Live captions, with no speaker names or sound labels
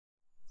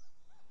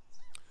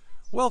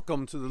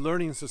Welcome to the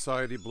Learning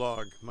Society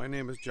blog. My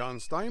name is John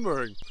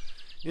Steinberg.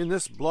 In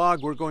this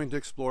blog, we're going to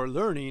explore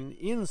learning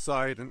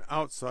inside and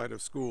outside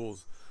of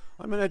schools.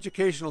 I'm an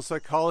educational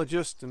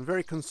psychologist and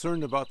very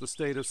concerned about the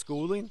state of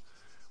schooling.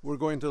 We're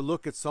going to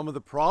look at some of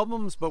the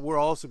problems, but we're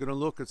also going to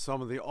look at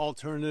some of the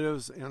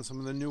alternatives and some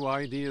of the new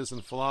ideas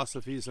and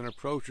philosophies and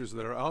approaches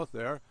that are out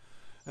there.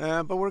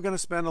 But we're going to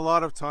spend a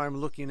lot of time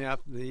looking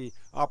at the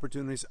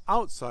opportunities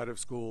outside of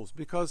schools,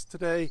 because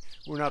today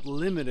we're not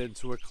limited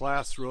to a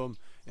classroom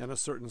and a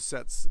certain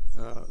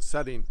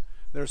setting.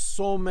 There's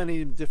so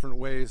many different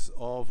ways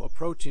of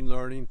approaching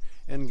learning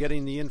and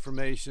getting the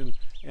information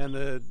and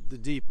the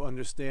deep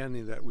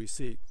understanding that we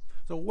seek.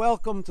 So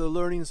welcome to the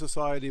Learning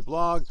Society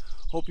blog.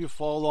 Hope you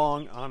follow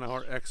along on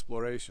our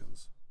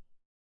explorations.